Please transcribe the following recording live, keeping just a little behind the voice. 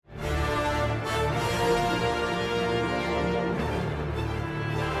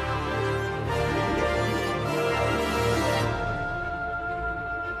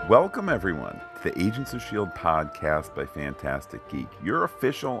Welcome, everyone, to the Agents of S.H.I.E.L.D. podcast by Fantastic Geek, your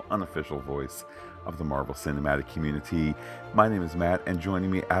official, unofficial voice of the Marvel Cinematic community. My name is Matt, and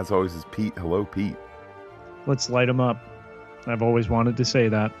joining me, as always, is Pete. Hello, Pete. Let's light them up. I've always wanted to say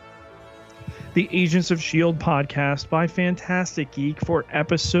that. The Agents of S.H.I.E.L.D. podcast by Fantastic Geek for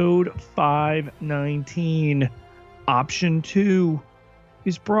episode 519. Option 2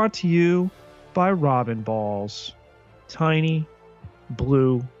 is brought to you by Robin Balls. Tiny,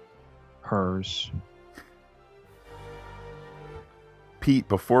 blue, hers. Pete,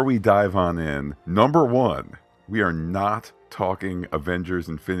 before we dive on in, number one, we are not talking Avengers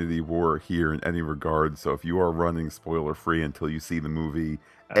Infinity War here in any regard, so if you are running spoiler free until you see the movie,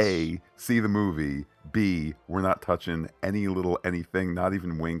 Yes. A, see the movie, B, we're not touching any little anything, not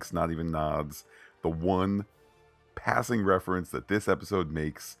even winks, not even nods. The one passing reference that this episode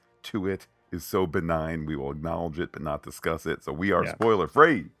makes to it is so benign, we will acknowledge it but not discuss it, so we are spoiler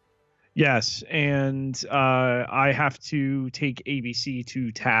free. Yes, and I have to take ABC to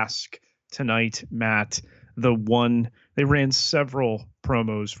task tonight, Matt. They ran several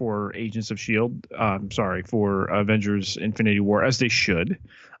promos for Agents of S.H.I.E.L.D. For Avengers Infinity War, as they should.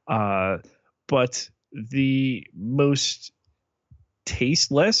 But the most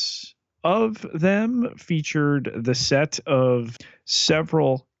tasteless of them featured the set of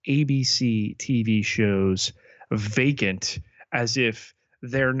several ABC TV shows vacant, as if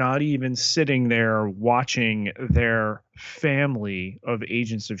they're not even sitting there watching their family of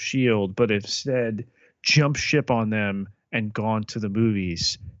Agents of S.H.I.E.L.D., but instead jump ship on them and gone to the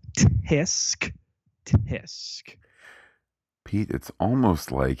movies. Tisk. Pete, it's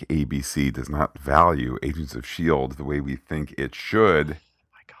almost like ABC does not value Agents of S.H.I.E.L.D. the way we think it should.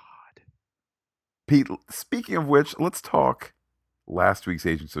 My God. Pete, speaking of which, let's talk last week's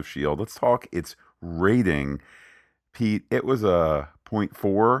Agents of S.H.I.E.L.D. Let's talk its rating. Pete, it was a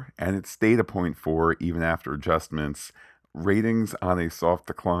 0.4, and it stayed a 0.4 even after adjustments. Ratings on a soft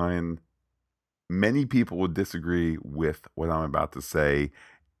decline. Many people would disagree with what I'm about to say.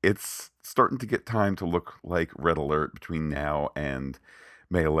 It's starting to get time to look like Red Alert between now and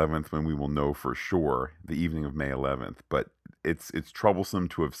May 11th, when we will know for sure, the evening of May 11th. But it's troublesome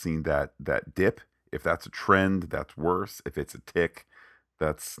to have seen that dip. If that's a trend, that's worse. If it's a tick,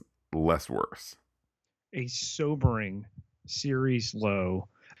 that's less worse. A sobering series low.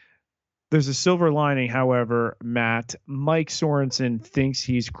 There's a silver lining, however, Matt. Mike Sorensen thinks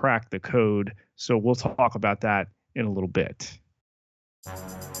he's cracked the code, so we'll talk about that in a little bit.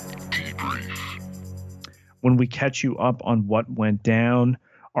 When we catch you up on what went down,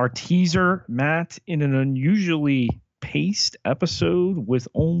 our teaser, Matt, in an unusually paced episode with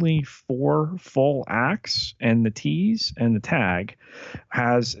only 4 full acts and the tease and the tag,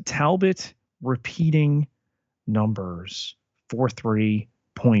 has Talbot repeating numbers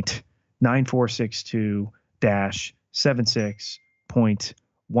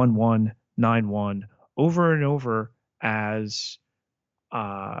 43.9462-76.1191 over and over as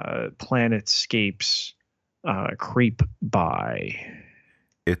planetscapes creep by.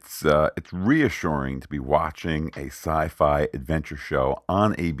 It's reassuring to be watching a sci-fi adventure show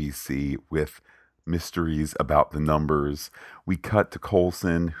on ABC with mysteries about the numbers. We cut to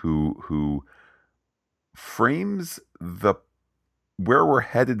Coulson, who frames where we're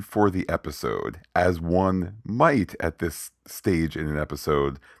headed for the episode as one might at this stage in an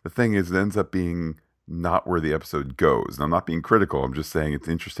episode. The thing is, it ends up being not where the episode goes. And I'm not being critical. I'm just saying it's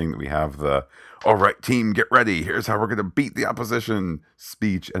interesting that we have the, all right, team, get ready. Here's how we're going to beat the opposition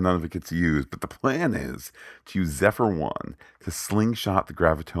speech, and none of it gets used. But the plan is to use Zephyr 1 to slingshot the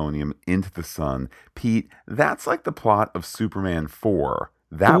gravitonium into the sun. Pete, that's like the plot of Superman 4.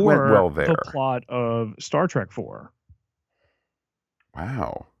 That went well there. The plot of Star Trek 4.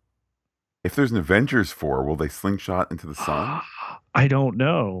 Wow. If there's an Avengers 4, will they slingshot into the sun? I don't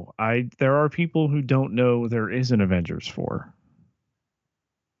know. There are people who don't know there is an Avengers 4.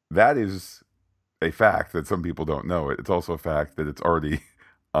 That is a fact that some people don't know it. It's also a fact that it's already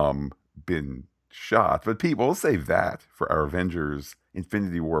been shot. But people, we'll save that for our Avengers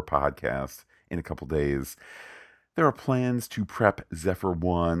Infinity War podcast in a couple days. There are plans to prep Zephyr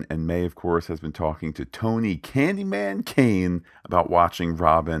 1, and May, of course, has been talking to Tony Candyman Kane about watching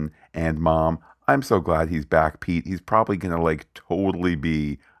Robin and Mom. I'm so glad he's back, Pete. He's probably going to totally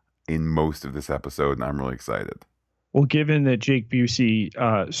be in most of this episode, and I'm really excited. Well, given that Jake Busey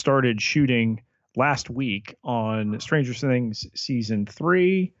started shooting last week on Stranger Things season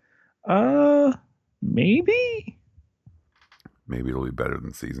 3, maybe it'll be better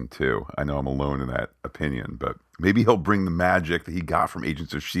than season 2. I know I'm alone in that opinion, but maybe he'll bring the magic that he got from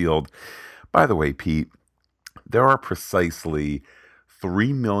Agents of S.H.I.E.L.D. By the way, Pete, there are precisely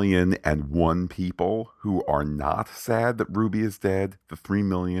 3,000,001 people who are not sad that Ruby is dead. The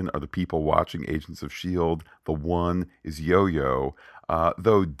 3,000,000 are the people watching Agents of S.H.I.E.L.D. The one is Yo Yo.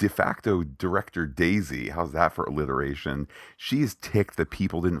 Though de facto director Daisy, how's that for alliteration? She is ticked that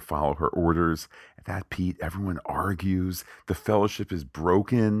people didn't follow her orders. At that, Pete, everyone argues. The fellowship is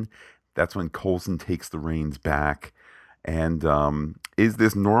broken. That's when Coulson takes the reins back. And is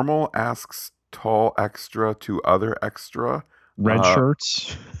this normal? Asks tall extra to other extra. Red Uh,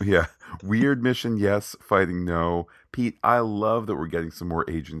 shirts. yeah. Weird mission, yes. Fighting, no. Pete, I love that we're getting some more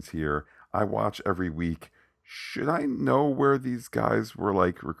agents here. I watch every week. Should I know where these guys were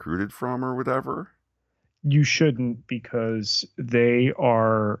like recruited from or whatever? You shouldn't, because they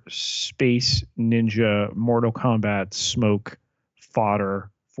are space ninja Mortal Kombat smoke fodder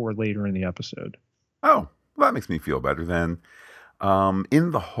for later in the episode. Oh, well, that makes me feel better then.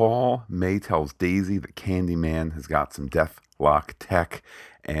 In the hall, May tells Daisy that Candyman has got some Deathlock tech,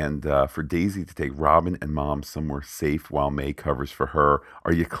 and for Daisy to take Robin and Mom somewhere safe while May covers for her.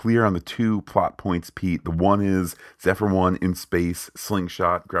 Are you clear on the two plot points, Pete? The one is Zephyr 1 in space,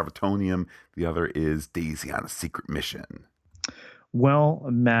 slingshot, gravitonium. The other is Daisy on a secret mission. Well,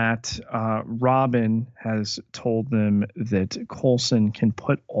 Matt, Robin has told them that Coulson can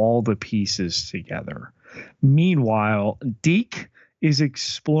put all the pieces together. Meanwhile, Deke is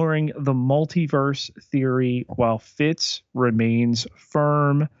exploring the multiverse theory while Fitz remains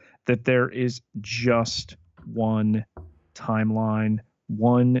firm that there is just one timeline,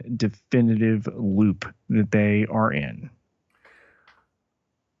 one definitive loop that they are in.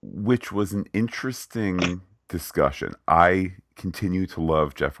 Which was an interesting discussion. I continue to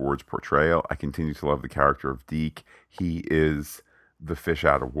love Jeff Ward's portrayal. I continue to love the character of Deke. He is the fish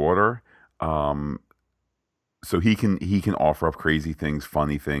out of water. So he can offer up crazy things,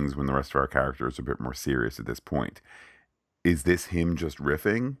 funny things when the rest of our characters are a bit more serious at this point. Is this him just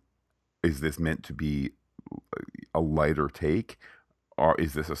riffing? Is this meant to be a lighter take? Or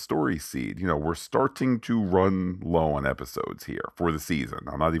is this a story seed? You know, we're starting to run low on episodes here for the season.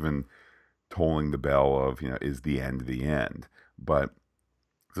 I'm not even tolling the bell of, is the end the end? But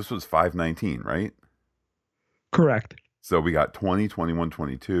this was 519, right? Correct. So we got 20, 21,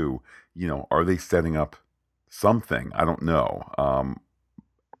 22. Are they setting up something? I don't know.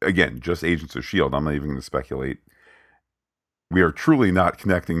 Again, just Agents of S.H.I.E.L.D. I'm not even going to speculate. We are truly not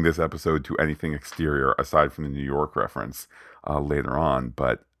connecting this episode to anything exterior aside from the New York reference later on.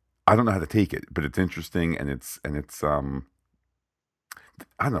 But I don't know how to take it. But it's interesting, and it's I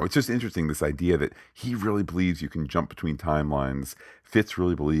don't know. It's just interesting, this idea that he really believes you can jump between timelines. Fitz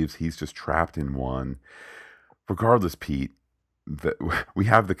really believes he's just trapped in one. Regardless, Pete, we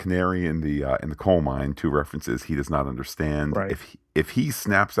have the canary in the coal mine. Two references he does not understand. Right. If he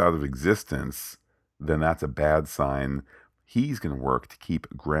snaps out of existence, then that's a bad sign. He's going to work to keep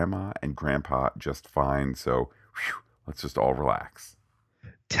Grandma and Grandpa just fine. So let's just all relax.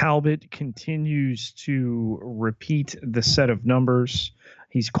 Talbot continues to repeat the set of numbers.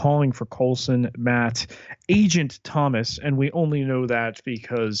 He's calling for Coulson, Matt, Agent Thomas, and we only know that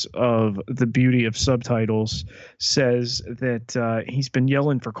because of the beauty of subtitles, says that he's been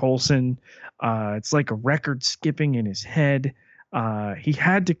yelling for Coulson. It's like a record skipping in his head. He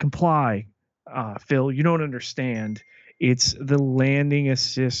had to comply. Phil, you don't understand. It's the landing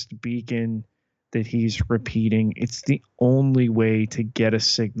assist beacon that he's repeating. It's the only way to get a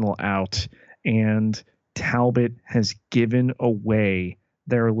signal out. And Talbot has given away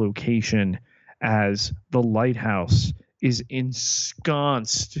their location as the lighthouse is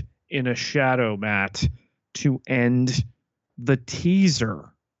ensconced in a shadow mat to end the teaser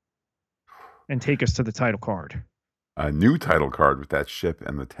and take us to the title card. A new title card with that ship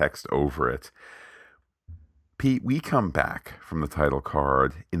and the text over it. Pete, we come back from the title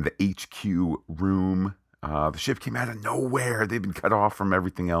card in the HQ room. The ship came out of nowhere. They've been cut off from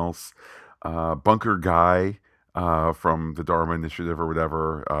everything else. Bunker Guy from the Dharma Initiative or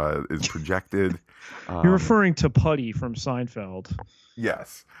whatever is projected. You're referring to Putty from Seinfeld.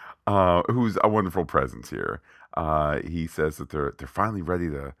 Yes, who's a wonderful presence here. He says that they're finally ready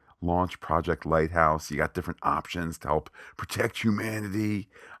to launch Project Lighthouse. You got different options to help protect humanity.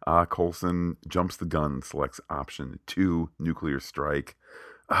 Coulson jumps the gun and selects option 2, nuclear strike.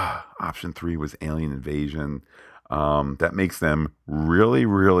 Option 3 was alien invasion. That makes them really,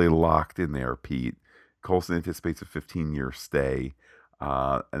 really locked in there, Pete. Coulson anticipates a 15-year stay.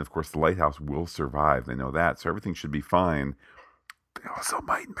 And of course, the lighthouse will survive. They know that. So everything should be fine. They also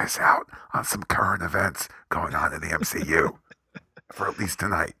might miss out on some current events going on in the MCU for at least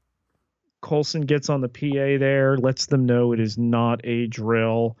tonight. Coulson gets on the PA there, lets them know it is not a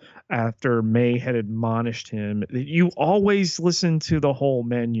drill after May had admonished him. You always listen to the whole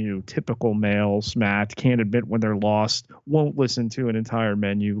menu. Typical males, Matt, can't admit when they're lost, won't listen to an entire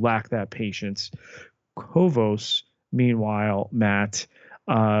menu, lack that patience. Kovos, meanwhile, Matt,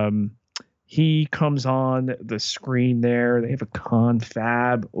 um, he comes on the screen there. They have a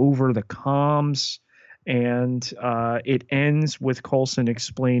confab over the comms, and it ends with Coulson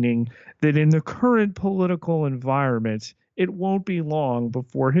explaining that in the current political environment, it won't be long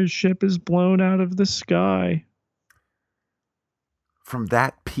before his ship is blown out of the sky. From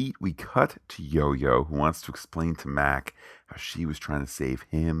that, Pete, we cut to Yo-Yo, who wants to explain to Mac how she was trying to save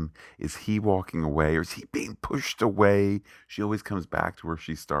him. Is he walking away or is he being pushed away? She always comes back to where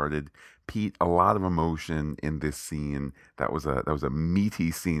she started. Pete, a lot of emotion in this scene. That was a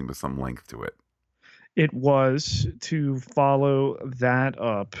meaty scene with some length to it. It was. To follow that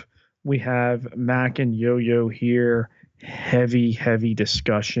up, we have Mac and Yo-Yo here. Heavy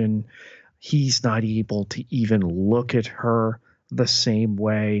discussion. He's not able to even look at her the same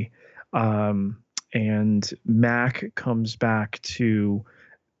way. And Mac comes back to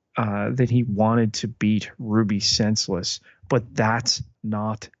that he wanted to beat Ruby senseless, but that's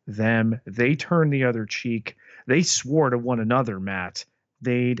not them. They turned the other cheek. They swore to one another, Matt,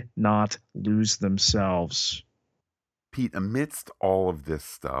 they'd not lose themselves. Pete, amidst all of this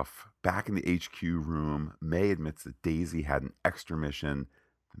stuff, back in the HQ room, May admits that Daisy had an extra mission,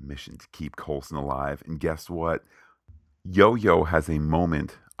 the mission to keep Coulson alive. And guess what? Yo-Yo has a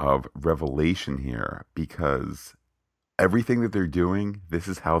moment of revelation here because everything that they're doing, this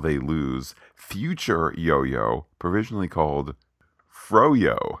is how they lose. Future Yo-Yo, provisionally called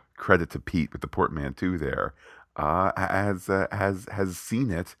Froyo, credit to Pete with the portmanteau there, has seen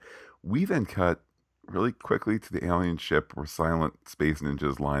it. We then cut really quickly to the alien ship where silent space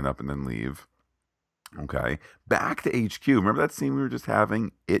ninjas line up and then leave. Okay, back to HQ. Remember that scene we were just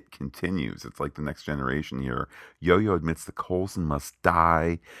having? It continues. It's like the next generation here. Yo-Yo admits that Coulson must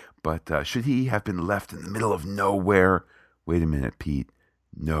die, but should he have been left in the middle of nowhere? Wait a minute, Pete.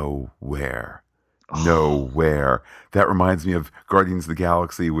 Nowhere. Nowhere. That reminds me of Guardians of the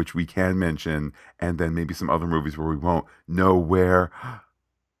Galaxy, which we can mention, and then maybe some other movies where we won't. Nowhere.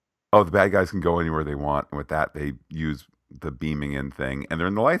 Oh, the bad guys can go anywhere they want, and with that, they use the beaming in thing, and they're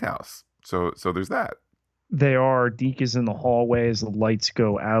in the lighthouse. So there's that. They are. Deke is in the hallway as the lights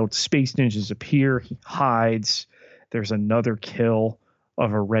go out. Space ninjas appear. He hides. There's another kill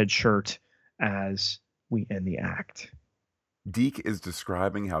of a red shirt as we end the act. Deke is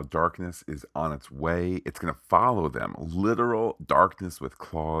describing how darkness is on its way. It's going to follow them. Literal darkness with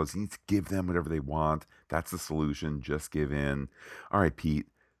claws. He needs to give them whatever they want. That's the solution. Just give in. All right, Pete.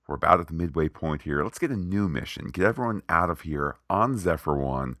 We're about at the midway point here. Let's get a new mission. Get everyone out of here on Zephyr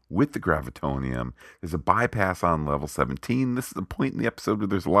 1 with the Gravitonium. There's a bypass on level 17. This is the point in the episode where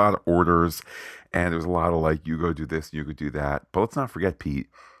there's a lot of orders and there's a lot of like, you go do this, you go do that. But let's not forget, Pete,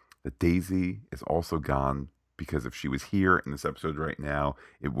 that Daisy is also gone because if she was here in this episode right now,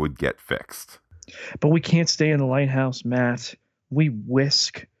 it would get fixed. But we can't stay in the lighthouse, Matt. We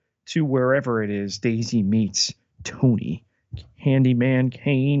whisk to wherever it is Daisy meets Tony, Handyman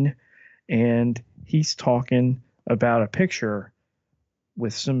Kane, and he's talking about a picture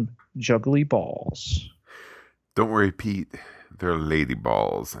with some juggly balls. Don't worry, Pete. They're lady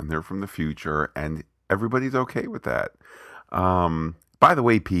balls, and they're from the future, and everybody's okay with that. By the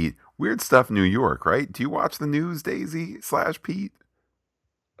way, Pete, weird stuff New York, right? Do you watch the news, Daisy / Pete?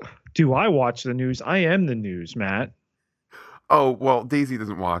 Do I watch the news? I am the news, Matt. Oh, well, Daisy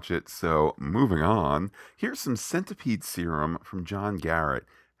doesn't watch it, so moving on. Here's some centipede serum from John Garrett.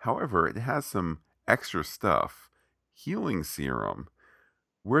 However, it has some extra stuff. Healing serum.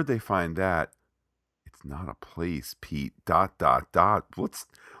 Where'd they find that? It's not a place, Pete. ... Let's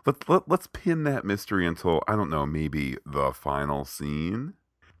pin that mystery until, I don't know, maybe the final scene.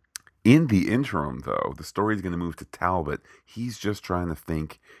 In the interim, though, the story is going to move to Talbot. He's just trying to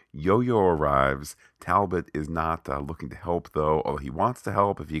think. Yo-Yo arrives. Talbot is not looking to help, though, although he wants to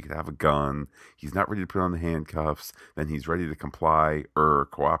help if he could have a gun. He's not ready to put on the handcuffs. Then he's ready to comply or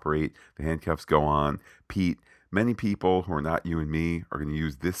cooperate. The handcuffs go on. Pete, many people who are not you and me are going to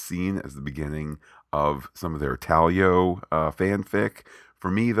use this scene as the beginning of some of their Talio fanfic.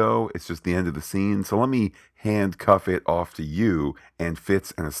 For me, though, it's just the end of the scene. So let me handcuff it off to you and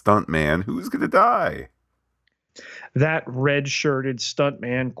Fitz and a stuntman. Who's going to die? That red-shirted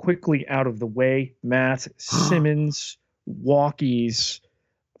stuntman quickly out of the way. Matt Simmons walkies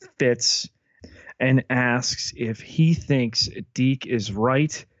Fitz and asks if he thinks Deke is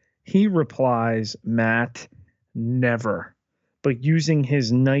right. He replies, Matt, never. but using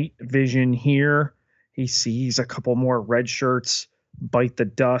his night vision here, he sees a couple more red shirts bite the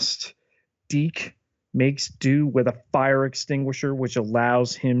dust. Deke makes do with a fire extinguisher, which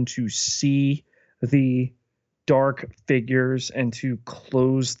allows him to see the dark figures and to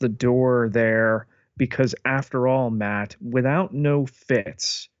close the door there. Because after all, Matt, without no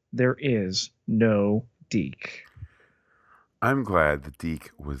Fitz, there is no Deke. I'm glad that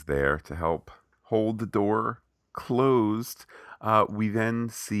Deke was there to help hold the door closed. We then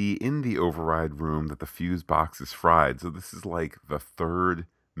see in the override room that the fuse box is fried. So this is like the third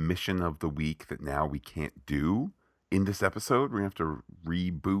mission of the week that now we can't do in this episode. We have to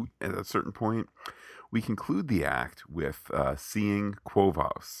reboot at a certain point. We conclude the act with seeing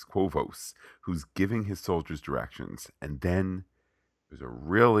Quovos, who's giving his soldiers directions. And then there's a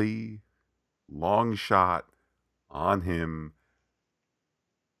really long shot on him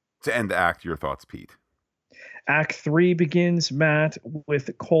to end the act. Your thoughts, Pete? Act 3 begins, Matt, with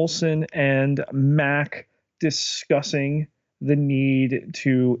Coulson and Mac discussing the need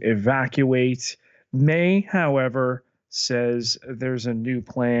to evacuate. May, however, says there's a new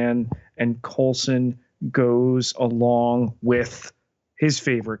plan, and Coulson goes along with his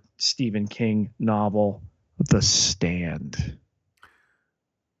favorite Stephen King novel, The Stand.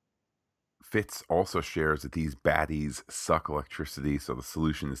 Fitz also shares that these baddies suck electricity, so the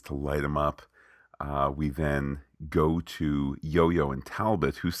solution is to light them up. We then go to Yo-Yo and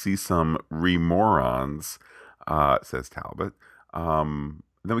Talbot, who see some remorons, says Talbot.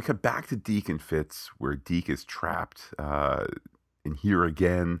 Then we cut back to Deke and Fitz, where Deke is trapped. And here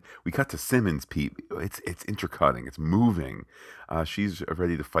again, we cut to Simmons, Pete. It's intercutting. It's moving. She's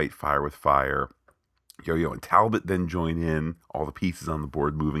ready to fight fire with fire. Yo-Yo and Talbot then join in. All the pieces on the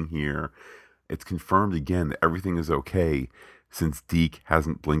board moving here. It's confirmed again that everything is okay since Deke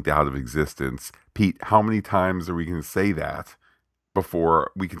hasn't blinked out of existence. Pete, how many times are we going to say that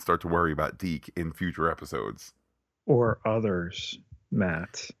before we can start to worry about Deke in future episodes? Or others,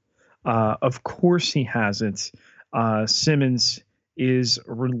 Matt. Of course he hasn't. Simmons is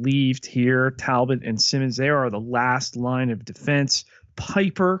relieved here. Talbot and Simmons, they are the last line of defense.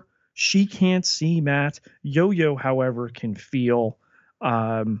 Piper, she can't see Matt. Yo-Yo, however, can feel.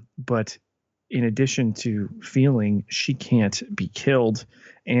 But in addition to feeling, she can't be killed.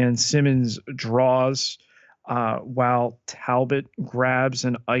 And Simmons draws while Talbot grabs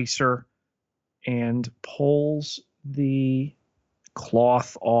an icer and pulls the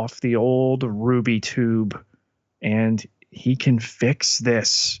cloth off the old ruby tube, and he can fix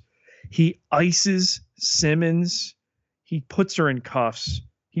this. He ices Simmons. He puts her in cuffs.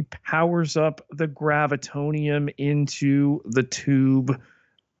 He powers up the gravitonium into the tube,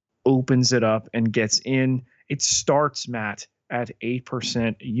 opens it up, and gets in. It starts, Matt, at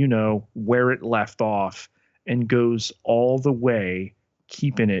 8%, you know, where it left off, and goes all the way,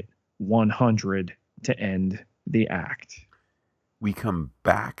 keeping it 100 to end the act. We come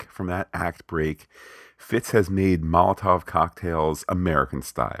back from that act break. Fitz has made Molotov cocktails American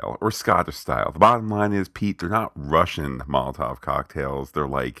style or Scottish style. The bottom line is, Pete, they're not Russian Molotov cocktails. They're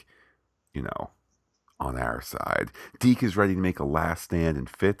like, you know, on our side. Deke is ready to make a last stand, and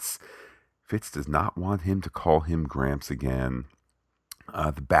Fitz does not want him to call him Gramps again.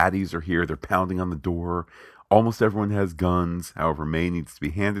 The baddies are here. They're pounding on the door. Almost everyone has guns. However, May needs to be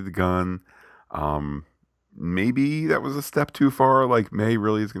handed a gun. Maybe that was a step too far. Like, May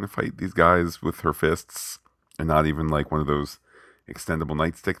really is going to fight these guys with her fists and not even like one of those extendable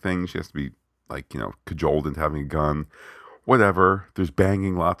nightstick things. She has to be like, you know, cajoled into having a gun. Whatever. There's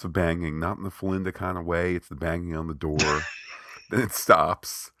banging, lots of banging, not in the Felinda kind of way. It's the banging on the door. Then it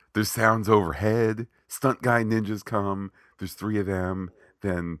stops. There's sounds overhead. Stunt guy ninjas come. There's 3 of them.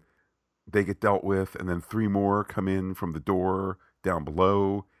 Then they get dealt with, and then 3 more come in from the door down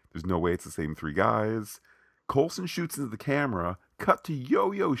below. There's no way it's the same 3 guys. Coulson shoots into the camera. Cut to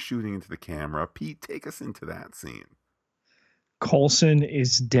Yo-Yo shooting into the camera. Pete, take us into that scene. Coulson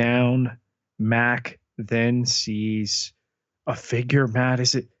is down. Mac then sees a figure. Matt,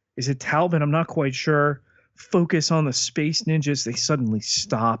 is it Talbot? I'm not quite sure. Focus on the space ninjas. They suddenly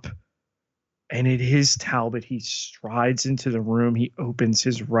stop. And it is Talbot. He strides into the room. He opens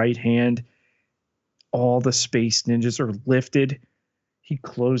his right hand. All the space ninjas are lifted. He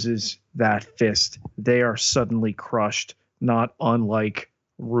closes that fist. They are suddenly crushed, not unlike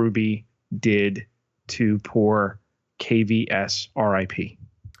Ruby did to poor KVS RIP.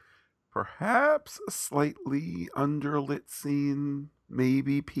 Perhaps a slightly underlit scene,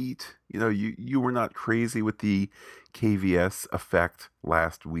 maybe, Pete. You know, you were not crazy with the KVS effect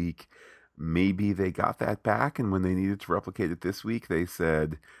last week. Maybe they got that back, and when they needed to replicate it this week, they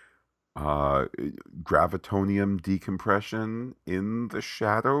said, uh, gravitonium decompression in the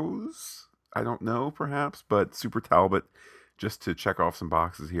shadows. I don't know, perhaps, but Super Talbot, just to check off some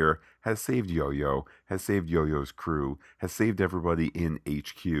boxes here, has saved Yo-Yo, has saved Yo-Yo's crew, has saved everybody in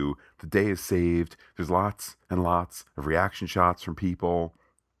HQ. The day is saved. There's lots and lots of reaction shots from people.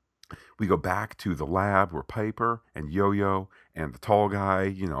 We go back to the lab where Piper and Yo-Yo and the tall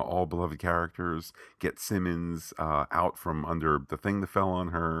guy, all beloved characters, get Simmons out from under the thing that fell on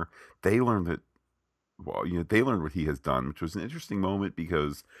her. They learn that, well, they learned what he has done, which was an interesting moment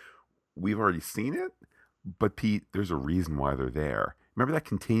because we've already seen it. But Pete, there's a reason why they're there. Remember that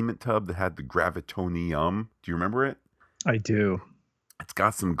containment tub that had the gravitonium? Do you remember it? I do. It's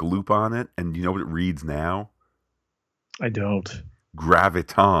got some gloop on it, and you know what it reads now? I don't.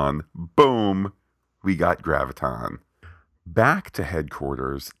 Graviton. Boom. We got Graviton. Back to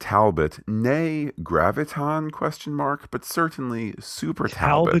headquarters, Talbot, nay Graviton, question mark, but certainly Super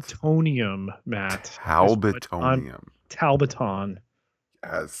Talbot. Talbotonium, Matt. Talbotonium. Talboton.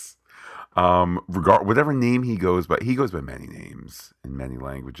 Yes. Whatever name he goes by many names in many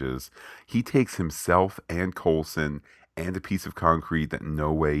languages. He takes himself and Coulson and a piece of concrete that in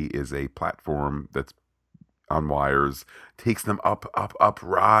no way is a platform that's on wires, takes them up,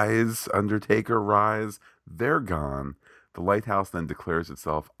 rise, Undertaker, rise. They're gone. The lighthouse then declares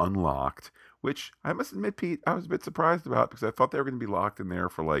itself unlocked, which I must admit, Pete, I was a bit surprised about because I thought they were going to be locked in there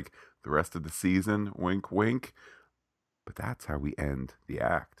for like the rest of the season. Wink, wink. But that's how we end the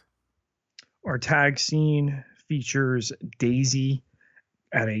act. Our tag scene features Daisy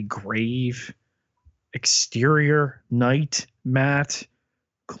at a grave, exterior night, Matt,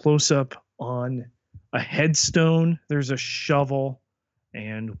 close up on a headstone. There's a shovel,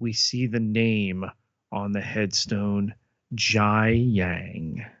 and we see the name on the headstone, Jai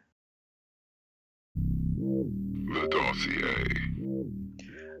Yang. The dossier.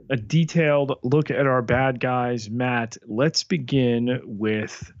 A detailed look at our bad guys, Matt. Let's begin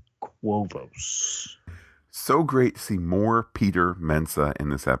with Quovos. So great to see more Peter Mensa in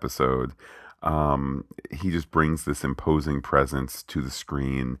this episode. He just brings this imposing presence to the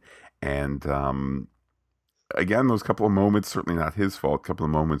screen. And again, those couple of moments, certainly not his fault, couple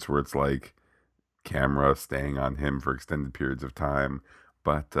of moments where it's like camera staying on him for extended periods of time.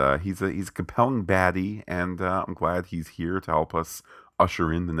 But he's a compelling baddie, and I'm glad he's here to help us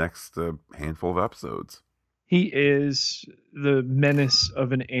usher in the next handful of episodes. He is the menace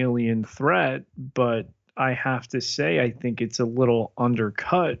of an alien threat, but I have to say, I think it's a little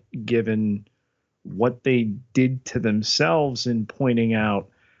undercut given what they did to themselves in pointing out,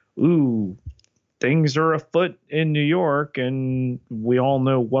 ooh, things are afoot in New York, and we all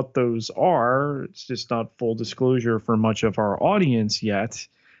know what those are. It's just not full disclosure for much of our audience yet.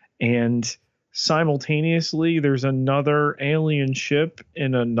 And simultaneously, there's another alien ship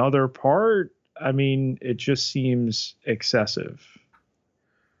in another part. I mean, it just seems excessive.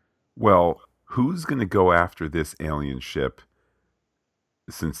 Well, who's going to go after this alien ship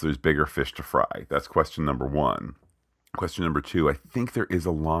since there's bigger fish to fry? That's question number one. Question number two, I think there is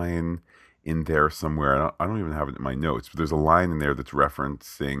a line in there somewhere. I don't even have it in my notes, but there's a line in there that's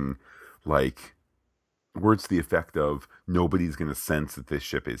referencing like words to the effect of nobody's going to sense that this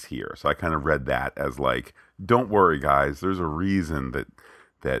ship is here. So I kind of read that as like, don't worry, guys. There's a reason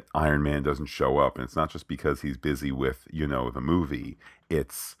that Iron Man doesn't show up, and it's not just because he's busy with the movie.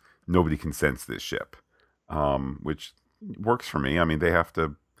 It's nobody can sense this ship, which works for me. I mean, they have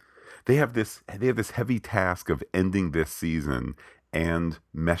this heavy task of ending this season and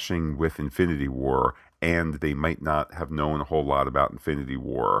meshing with Infinity War, and they might not have known a whole lot about Infinity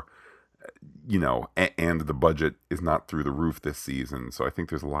War, and the budget is not through the roof this season. So I think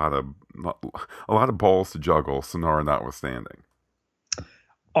there's a lot of balls to juggle, Sonara notwithstanding.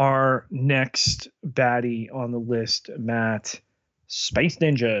 Our next baddie on the list, Matt, Space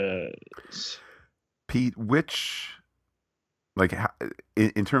Ninjas. Pete,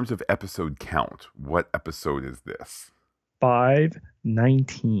 in terms of episode count, what episode is this?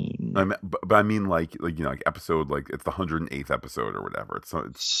 519. But I mean, like episode, like it's the 108th episode or whatever.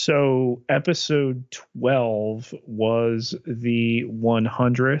 So episode 12 was the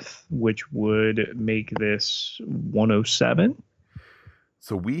 100th, which would make this 107.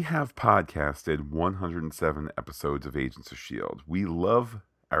 So we have podcasted 107 episodes of Agents of S.H.I.E.L.D. We love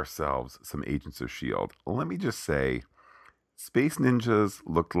ourselves some Agents of S.H.I.E.L.D. Let me just say, Space Ninjas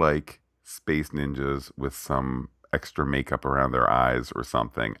looked like Space Ninjas with some extra makeup around their eyes or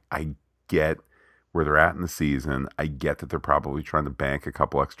something. I get where they're at in the season. I get that they're probably trying to bank a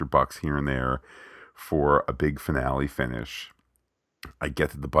couple extra bucks here and there for a big finale finish. I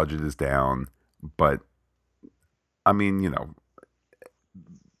get that the budget is down, but I mean,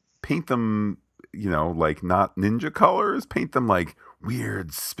 paint them, like not ninja colors, paint them like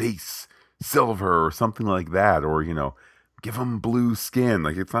weird space silver or something like that, or give them blue skin.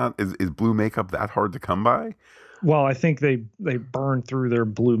 Like it's not is blue makeup that hard to come by? Well, I think they burned through their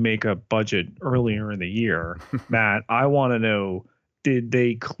blue makeup budget earlier in the year. Matt, I want to know, did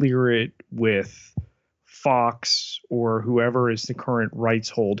they clear it with Fox or whoever is the current rights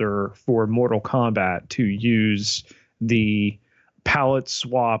holder for Mortal Kombat to use the palette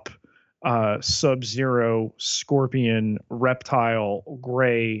swap Sub-Zero, Scorpion, Reptile,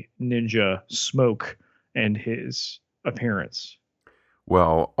 Gray, Ninja, Smoke, and his appearance?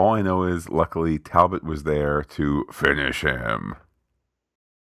 Well, all I know is luckily Talbot was there to finish him.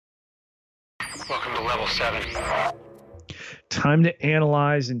 Welcome to level 7. Time to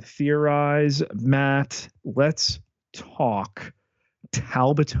analyze and theorize. Matt, let's talk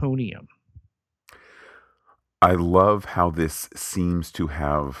Talbotonium. I love how this seems to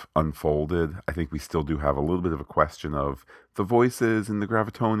have unfolded. I think we still do have a little bit of a question of the voices and the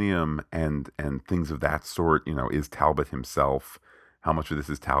gravitonium and things of that sort. Is Talbot himself? How much of this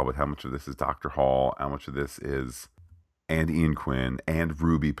is Talbot? How much of this is Dr. Hall? How much of this is and Ian Quinn and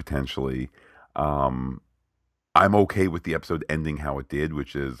Ruby potentially? I'm okay with the episode ending how it did,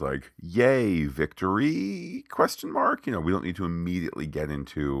 which is like, yay, victory? Question mark. We don't need to immediately get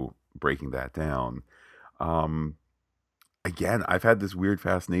into breaking that down. Again, I've had this weird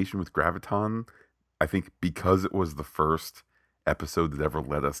fascination with Graviton. I think because it was the first episode that ever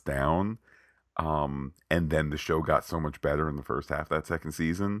let us down. And then the show got so much better in the first half of that second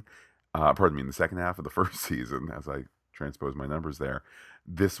season. In the second half of the first season, as I transpose my numbers there.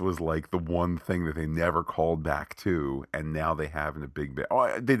 This was like the one thing that they never called back to, and now they have in a big bit. Oh,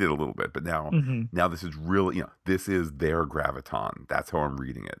 they did a little bit, but now this is really, this is their Graviton. That's how I'm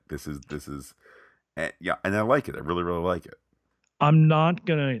reading it. This is, and I like it. I really, really like it. I'm not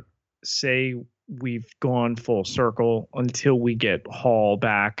gonna say we've gone full circle until we get Hall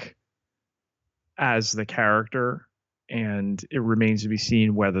back as the character, and it remains to be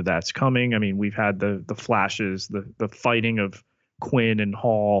seen whether that's coming. I mean, we've had the flashes, the fighting of Quinn and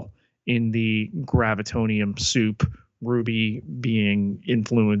Hall in the gravitonium soup, Ruby being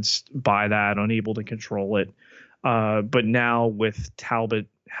influenced by that, unable to control it. But now with Talbot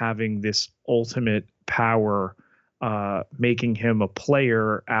having this ultimate power, making him a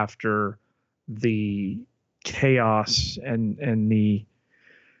player after the chaos and the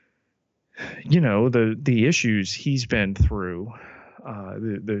the issues he's been through,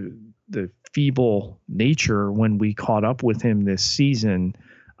 the feeble nature when we caught up with him this season.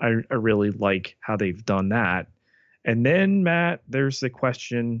 I really like how they've done that. And then, Matt, there's the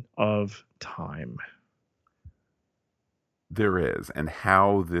question of time. There is, and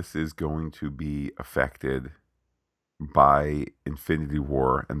how this is going to be affected by Infinity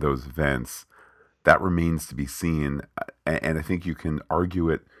War and those events, that remains to be seen. And I think you can argue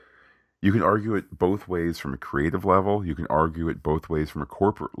it. You can argue it both ways from a creative level. You can argue it both ways from a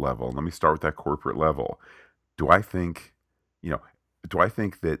corporate level. Let me start with that corporate level. Do I think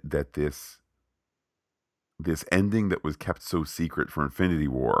that this ending that was kept so secret for Infinity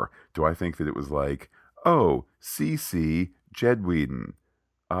War, do I think that it was like, oh, CC, Jed Whedon,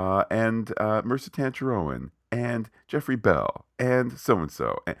 and Marissa Tancharoen, and Jeffrey Bell, and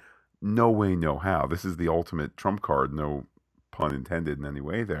so-and-so. No way, no how. This is the ultimate trump card, no pun intended in any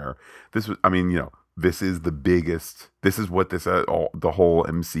way there. This was, this is the biggest, this is what this, the whole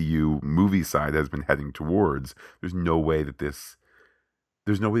MCU movie side has been heading towards. There's no way that there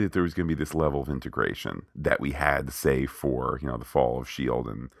was going to be this level of integration that we had, say, for, the fall of S.H.I.E.L.D.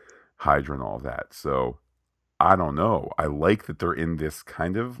 and Hydra and all of that. So, I don't know. I like that they're in this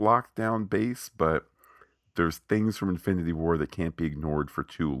kind of lockdown base, but there's things from Infinity War that can't be ignored for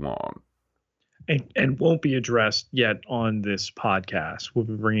too long. And won't be addressed yet on this podcast. We'll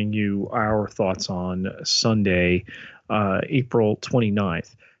be bringing you our thoughts on Sunday, April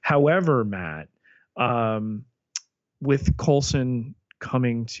 29th. However, Matt, with Coulson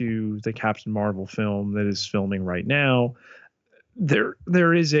coming to the Captain Marvel film that is filming right now, there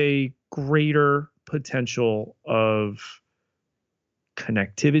is a greater potential of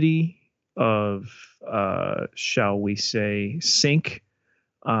connectivity, of shall we say, sync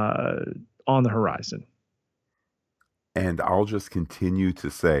on the horizon. And I'll just continue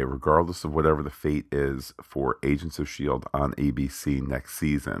to say, regardless of whatever the fate is for Agents of S.H.I.E.L.D. on ABC next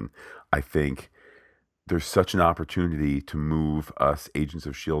season, I think there's such an opportunity to move us Agents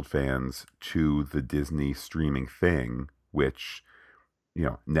of S.H.I.E.L.D. fans to the Disney streaming thing, which,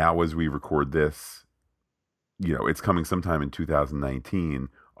 now as we record this, it's coming sometime in 2019.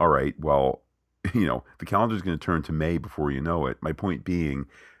 All right, well, the calendar's going to turn to May before you know it. My point being,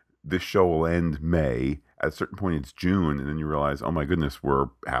 this show will end May. At a certain point, it's June, and then you realize, oh my goodness, we're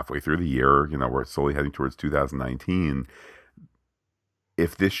halfway through the year. We're slowly heading towards 2019.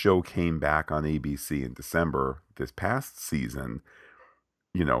 If this show came back on ABC in December this past season,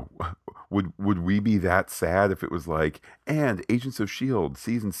 would we be that sad if it was like, and Agents of S.H.I.E.L.D.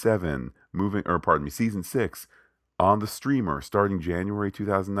 season 6 on the streamer starting January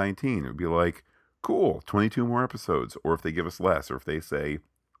 2019? It would be like, cool, 22 more episodes. Or if they give us less, or if they say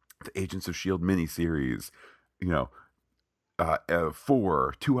the Agents of S.H.I.E.L.D. miniseries, 4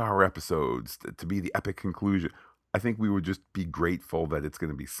 2-hour episodes to be the epic conclusion. I think we would just be grateful that it's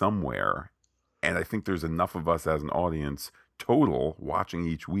going to be somewhere. And I think there's enough of us as an audience total watching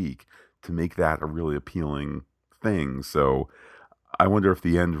each week to make that a really appealing thing. So I wonder if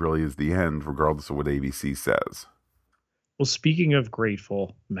the end really is the end, regardless of what ABC says. Well, speaking of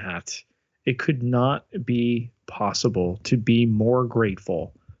grateful, Matt, it could not be possible to be more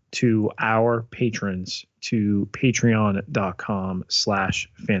grateful to our patrons to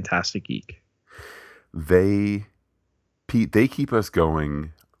patreon.com/fantasticgeek. They keep us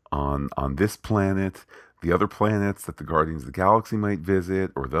going on this planet, the other planets that the Guardians of the Galaxy might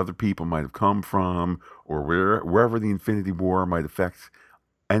visit, or the other people might have come from, or wherever the Infinity War might affect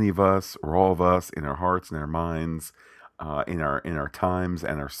any of us or all of us in our hearts and our minds, in our times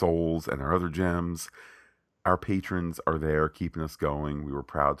and our souls and our other gems. Our patrons are there keeping us going. We were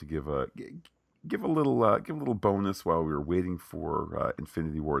proud to give a little bonus while we were waiting for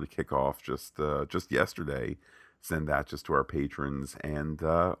Infinity War to kick off just yesterday. Send that just to our patrons, and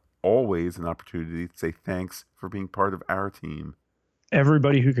always an opportunity to say thanks for being part of our team.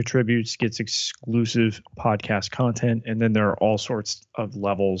 Everybody who contributes gets exclusive podcast content, and then there are all sorts of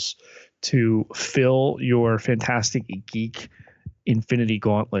levels to fill your Fantastic Geek Infinity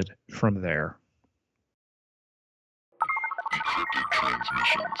Gauntlet from there. Decrypted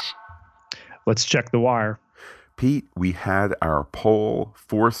transmissions. Let's check the wire. Pete, we had our poll: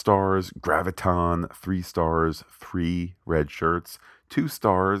 4 stars, Graviton; 3 stars, 3 red shirts; 2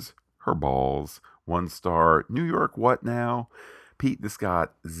 stars, her balls; 1 star, New York what now? Pete, this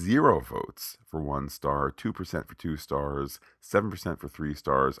got 0 votes for 1 star, 2% for 2 stars, 7% for 3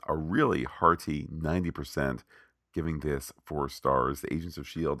 stars, a really hearty 90% giving this 4 stars. The Agents of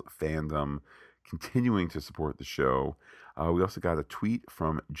S.H.I.E.L.D. fandom continuing to support the show. We also got a tweet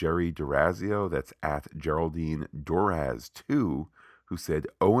from Jerry Durazio, that's at Geraldine Doraz2, who said,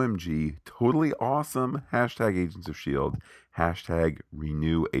 OMG, totally awesome, hashtag Agents of S.H.I.E.L.D., hashtag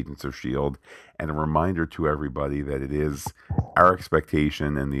renew Agents of S.H.I.E.L.D., and a reminder to everybody that it is our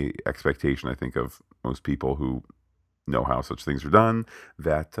expectation, and the expectation, I think, of most people who know how such things are done,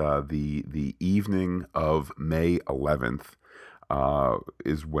 that the evening of May 11th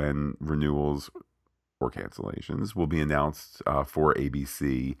is when renewals or cancellations will be announced for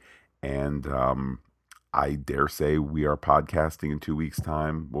ABC. And I dare say we are podcasting in 2 weeks'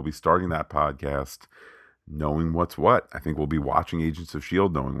 time. We'll be starting that podcast knowing what's what. I think we'll be watching Agents of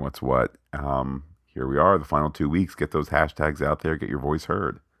S.H.I.E.L.D. knowing what's what. Here we are, the final 2 weeks. Get those hashtags out there. Get your voice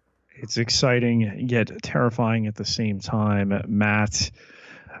heard. It's exciting yet terrifying at the same time, Matt.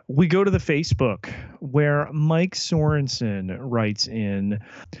 We go to the Facebook where Mike Sorensen writes in,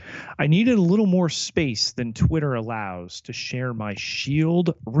 I needed a little more space than Twitter allows to share my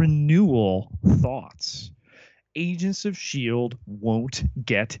S.H.I.E.L.D. renewal thoughts. Agents of S.H.I.E.L.D. won't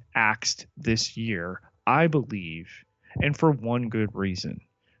get axed this year, I believe, and for one good reason.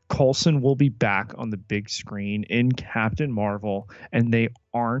 Coulson will be back on the big screen in Captain Marvel, and they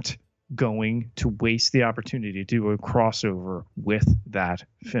aren't going to waste the opportunity to do a crossover with that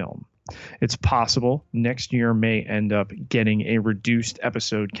film. It's possible next year may end up getting a reduced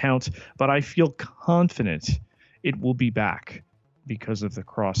episode count, but I feel confident it will be back because of the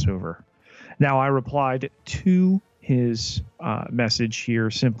crossover. Now, I replied to his message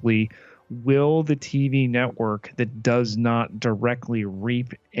here simply, will the TV network that does not directly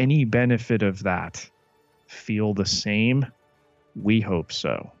reap any benefit of that feel the same? We hope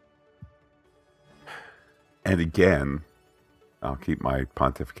so. And again, I'll keep my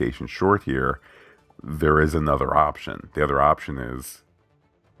pontification short here. There is another option. The other option is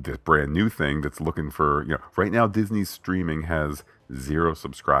this brand new thing that's looking for, right now Disney's streaming has 0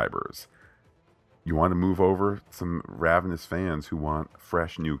 subscribers. You want to move over some ravenous fans who want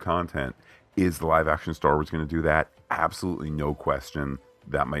fresh new content. Is the live action Star Wars going to do that? Absolutely no question.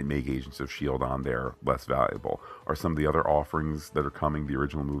 That might make Agents of S.H.I.E.L.D. on there less valuable. Are some of the other offerings that are coming, the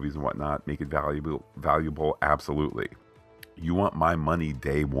original movies and whatnot, make it valuable? Absolutely. You want my money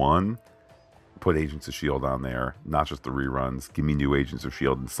day one? Put Agents of S.H.I.E.L.D. on there, not just the reruns. Give me new Agents of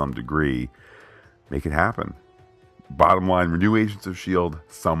S.H.I.E.L.D. in some degree. Make it happen. bottom line, renew Agents of S.H.I.E.L.D.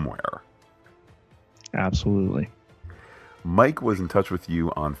 somewhere. Absolutely. Mike was in touch with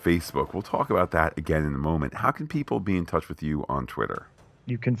you on Facebook. We'll talk about that again in a moment. How can people be in touch with you on Twitter?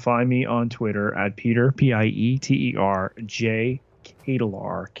 You can find me on Twitter at Peter, Pieter, J,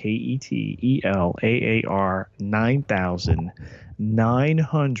 Ketelaar, Ketelaar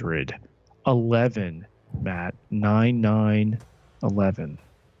 9,911, Matt, 9911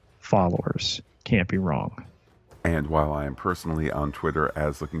 followers. Can't be wrong. And while I am personally on Twitter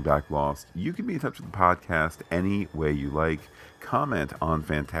as Looking Back Lost, you can be in touch with the podcast any way you like. Comment on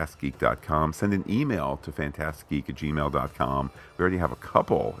fantasticgeek.com. Send an email to fantasticgeek@gmail.com. We already have a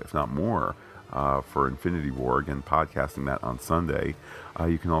couple, if not more, for Infinity War. Again, podcasting that on Sunday.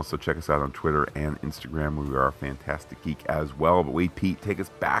 You can also check us out on Twitter and Instagram. We are Fantastic Geek as well. But wait, Pete, take us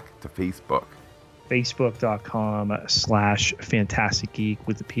back to Facebook. Facebook.com/Fantastic Geek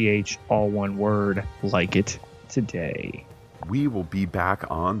with the PH, all one word. Like it today. We will be back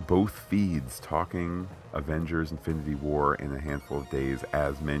on both feeds talking Avengers Infinity War in a handful of days,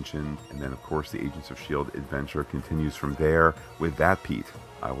 as mentioned. And then, of course, the Agents of S.H.I.E.L.D. adventure continues from there. With that, Pete,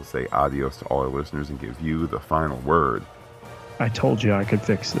 I will say adios to all our listeners and give you the final word. I told you I could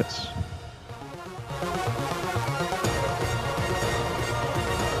fix this.